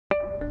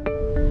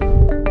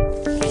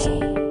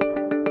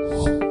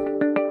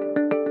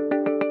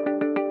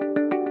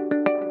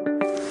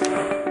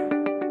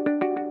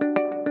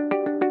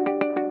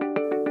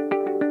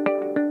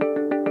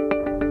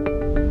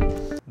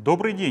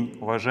Добрый день,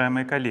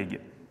 уважаемые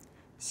коллеги!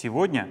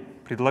 Сегодня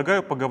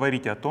предлагаю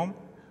поговорить о том,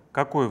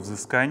 какое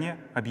взыскание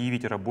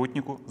объявить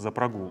работнику за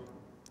прогул.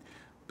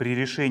 При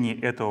решении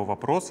этого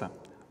вопроса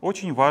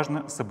очень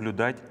важно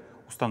соблюдать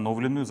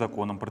установленную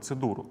законом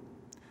процедуру.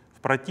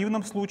 В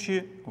противном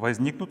случае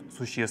возникнут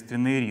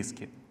существенные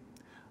риски.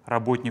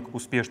 Работник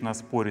успешно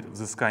оспорит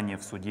взыскание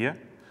в суде,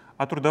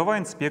 а трудовая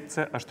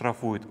инспекция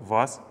оштрафует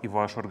вас и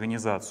вашу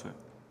организацию.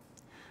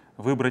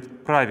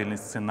 Выбрать правильный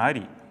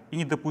сценарий и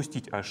не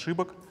допустить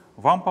ошибок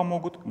вам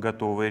помогут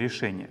готовые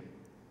решения.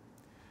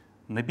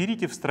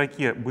 Наберите в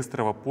строке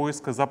быстрого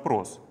поиска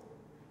запрос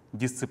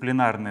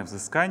 «Дисциплинарное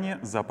взыскание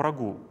за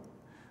прогул».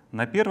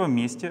 На первом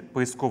месте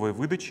поисковой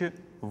выдачи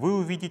вы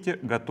увидите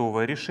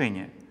готовое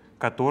решение,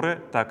 которое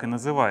так и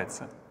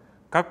называется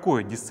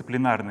 «Какое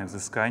дисциплинарное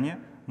взыскание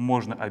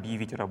можно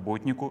объявить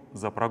работнику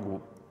за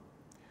прогул?».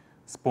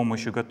 С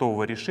помощью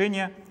готового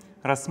решения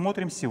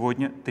рассмотрим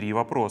сегодня 3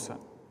 вопроса.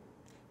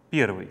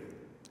 Первый.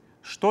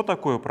 Что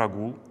такое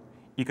прогул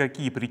и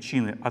какие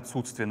причины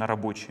отсутствия на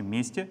рабочем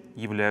месте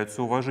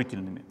являются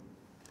уважительными?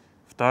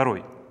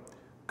 Второй.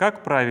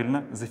 Как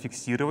правильно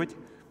зафиксировать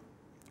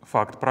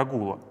факт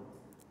прогула?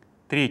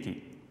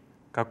 Третий.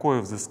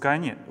 Какое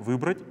взыскание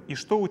выбрать и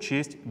что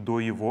учесть до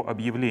его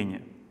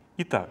объявления?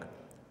 Итак,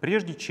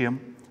 прежде чем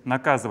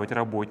наказывать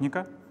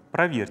работника,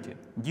 проверьте,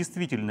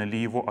 действительно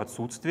ли его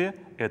отсутствие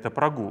 – это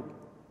прогул.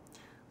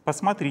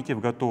 Посмотрите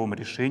в готовом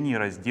решении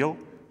раздел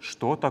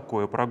 «Что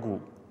такое прогул?».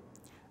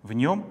 В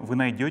нем вы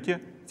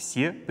найдете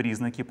все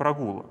признаки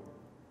прогула.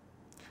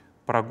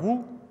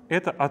 Прогул –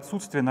 это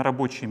отсутствие на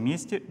рабочем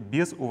месте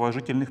без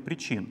уважительных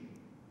причин.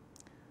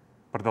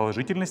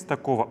 Продолжительность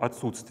такого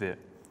отсутствия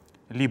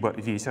 – либо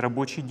весь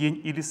рабочий день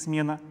или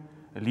смена,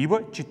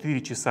 либо 4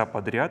 часа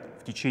подряд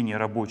в течение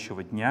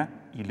рабочего дня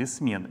или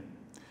смены.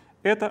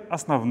 Это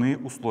основные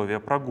условия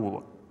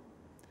прогула.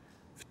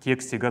 В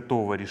тексте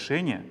готового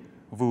решения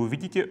вы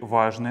увидите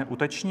важное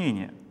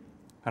уточнение.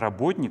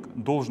 Работник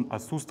должен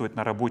отсутствовать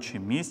на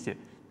рабочем месте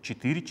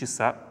 4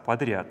 часа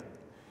подряд.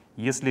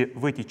 Если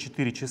в эти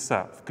 4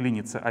 часа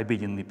вклинится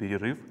обеденный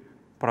перерыв,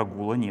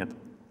 прогула нет.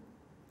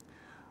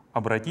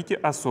 Обратите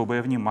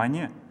особое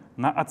внимание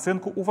на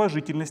оценку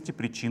уважительности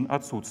причин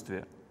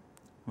отсутствия.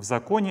 В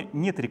законе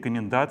нет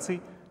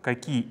рекомендаций,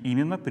 какие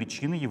именно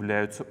причины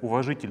являются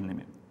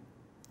уважительными.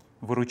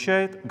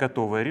 Выручает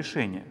готовое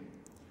решение.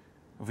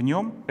 В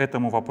нем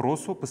этому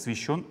вопросу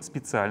посвящен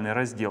специальный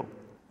раздел.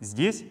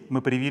 Здесь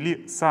мы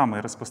привели самые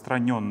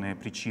распространенные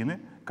причины,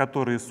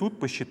 которые суд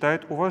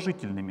посчитает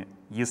уважительными,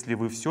 если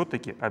вы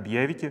все-таки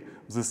объявите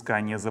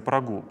взыскание за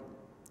прогул.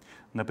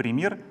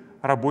 Например,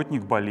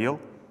 работник болел,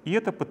 и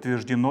это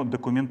подтверждено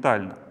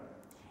документально.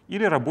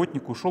 Или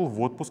работник ушел в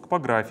отпуск по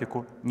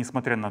графику,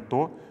 несмотря на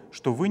то,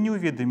 что вы не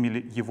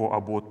уведомили его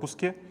об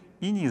отпуске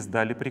и не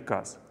издали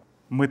приказ.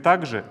 Мы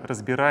также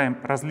разбираем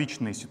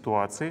различные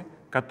ситуации,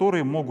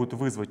 которые могут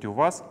вызвать у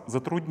вас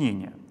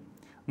затруднения.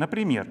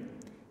 Например,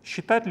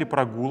 считать ли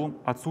прогулом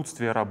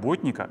отсутствие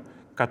работника,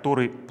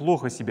 который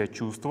плохо себя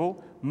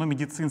чувствовал, но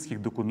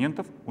медицинских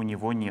документов у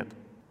него нет.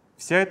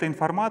 Вся эта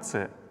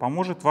информация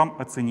поможет вам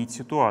оценить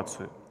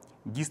ситуацию,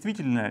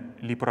 действительно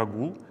ли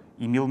прогул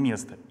имел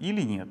место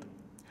или нет,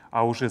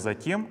 а уже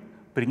затем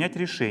принять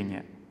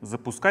решение,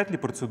 запускать ли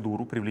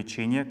процедуру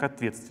привлечения к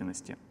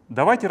ответственности.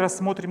 Давайте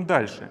рассмотрим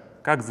дальше,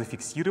 как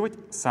зафиксировать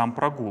сам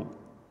прогул.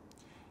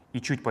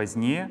 И чуть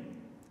позднее,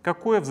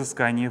 какое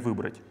взыскание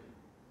выбрать.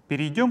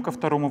 Перейдем ко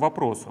второму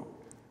вопросу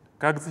 –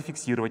 как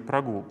зафиксировать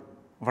прогул.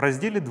 В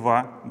разделе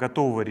 2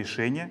 готового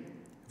решения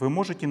вы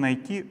можете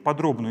найти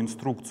подробную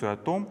инструкцию о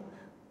том,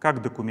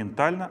 как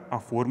документально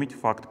оформить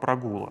факт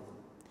прогула.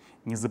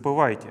 Не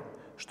забывайте,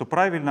 что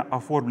правильно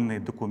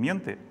оформленные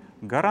документы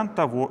 – гарант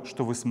того,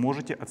 что вы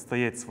сможете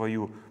отстоять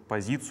свою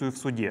позицию в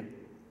суде.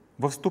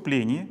 Во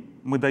вступлении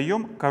мы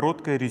даем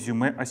короткое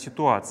резюме о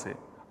ситуации,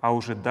 а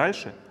уже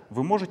дальше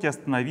вы можете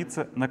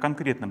остановиться на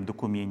конкретном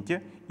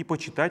документе и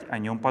почитать о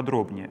нем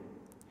подробнее.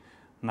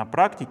 На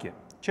практике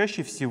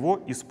чаще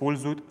всего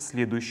используют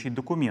следующие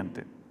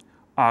документы: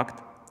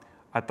 акт,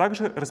 а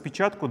также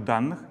распечатку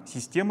данных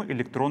системы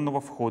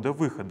электронного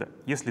входа-выхода,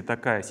 если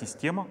такая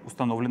система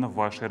установлена в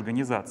вашей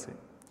организации.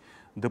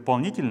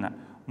 Дополнительно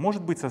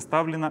может быть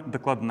составлена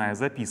докладная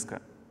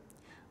записка.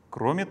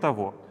 Кроме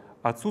того,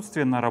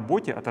 отсутствие на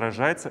работе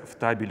отражается в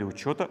табеле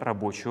учета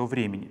рабочего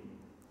времени.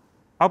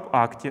 Об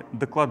акте,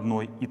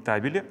 докладной и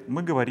табеле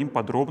мы говорим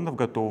подробно в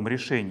готовом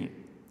решении.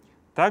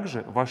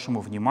 Также вашему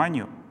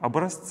вниманию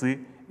образцы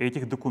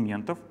этих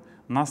документов,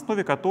 на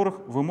основе которых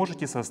вы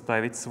можете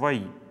составить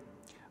свои,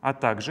 а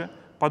также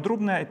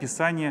подробное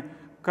описание,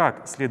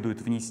 как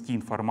следует внести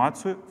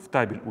информацию в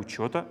табель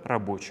учета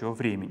рабочего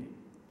времени.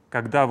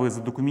 Когда вы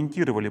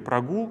задокументировали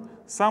прогул,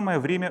 самое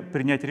время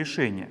принять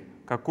решение,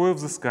 какое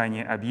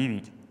взыскание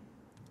объявить.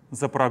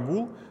 За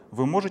прогул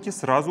вы можете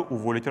сразу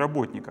уволить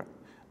работника,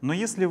 но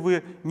если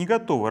вы не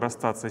готовы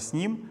расстаться с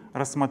ним,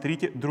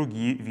 рассмотрите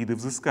другие виды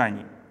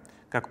взысканий.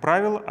 Как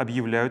правило,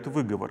 объявляют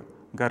выговор,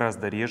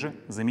 гораздо реже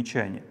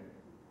замечание.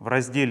 В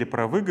разделе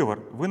 «Про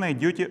выговор» вы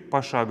найдете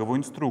пошаговую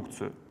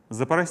инструкцию.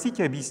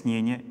 Запросите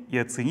объяснения и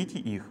оцените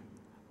их.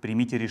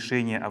 Примите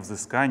решение о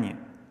взыскании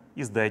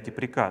и сдайте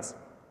приказ.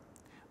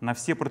 На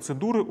все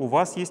процедуры у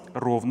вас есть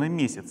ровно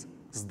месяц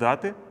с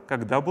даты,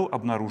 когда был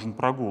обнаружен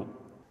прогул.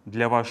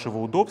 Для вашего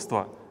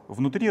удобства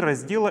внутри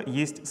раздела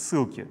есть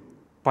ссылки.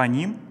 По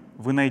ним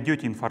вы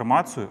найдете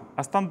информацию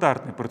о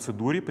стандартной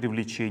процедуре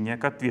привлечения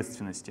к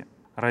ответственности.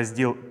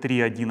 Раздел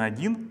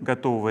 3.1.1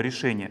 готового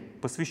решения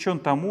посвящен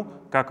тому,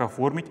 как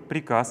оформить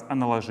приказ о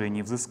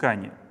наложении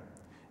взыскания.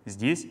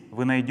 Здесь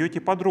вы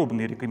найдете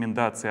подробные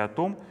рекомендации о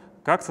том,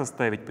 как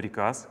составить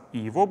приказ и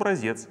его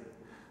образец.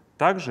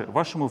 Также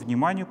вашему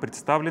вниманию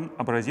представлен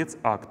образец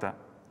акта.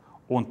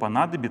 Он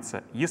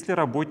понадобится, если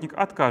работник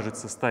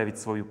откажется ставить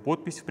свою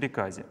подпись в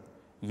приказе.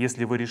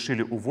 Если вы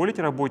решили уволить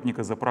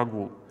работника за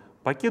прогул,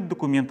 пакет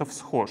документов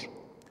схож.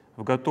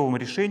 В готовом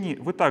решении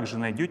вы также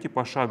найдете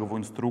пошаговую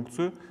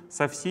инструкцию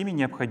со всеми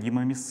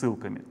необходимыми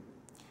ссылками.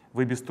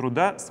 Вы без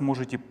труда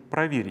сможете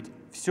проверить,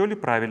 все ли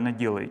правильно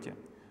делаете.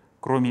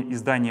 Кроме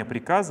издания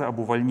приказа об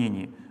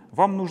увольнении,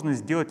 вам нужно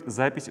сделать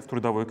запись в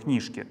трудовой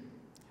книжке.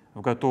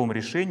 В готовом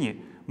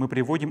решении мы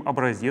приводим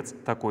образец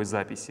такой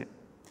записи.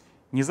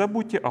 Не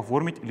забудьте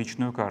оформить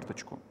личную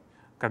карточку.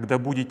 Когда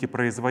будете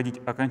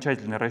производить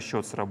окончательный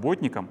расчет с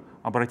работником,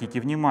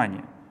 обратите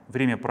внимание,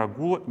 время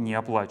прогула не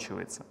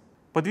оплачивается.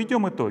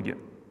 Подведем итоги.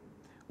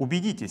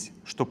 Убедитесь,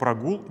 что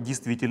прогул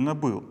действительно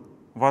был.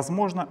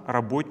 Возможно,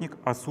 работник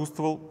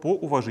отсутствовал по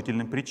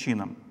уважительным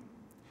причинам.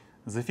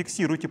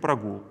 Зафиксируйте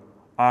прогул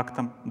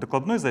актом,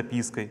 докладной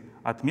запиской,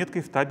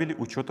 отметкой в табеле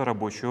учета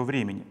рабочего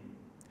времени.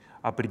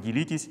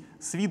 Определитесь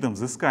с видом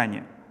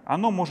взыскания.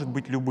 Оно может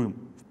быть любым,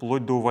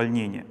 вплоть до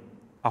увольнения.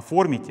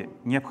 Оформите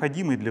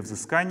необходимый для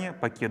взыскания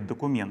пакет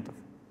документов.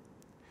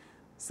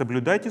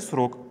 Соблюдайте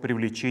срок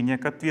привлечения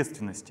к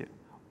ответственности.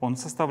 Он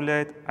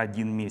составляет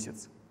 1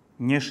 месяц.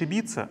 Не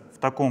ошибиться в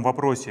таком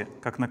вопросе,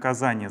 как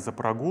наказание за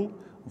прогул,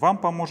 вам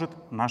поможет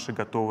наше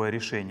готовое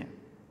решение.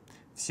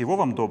 Всего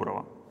вам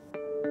доброго!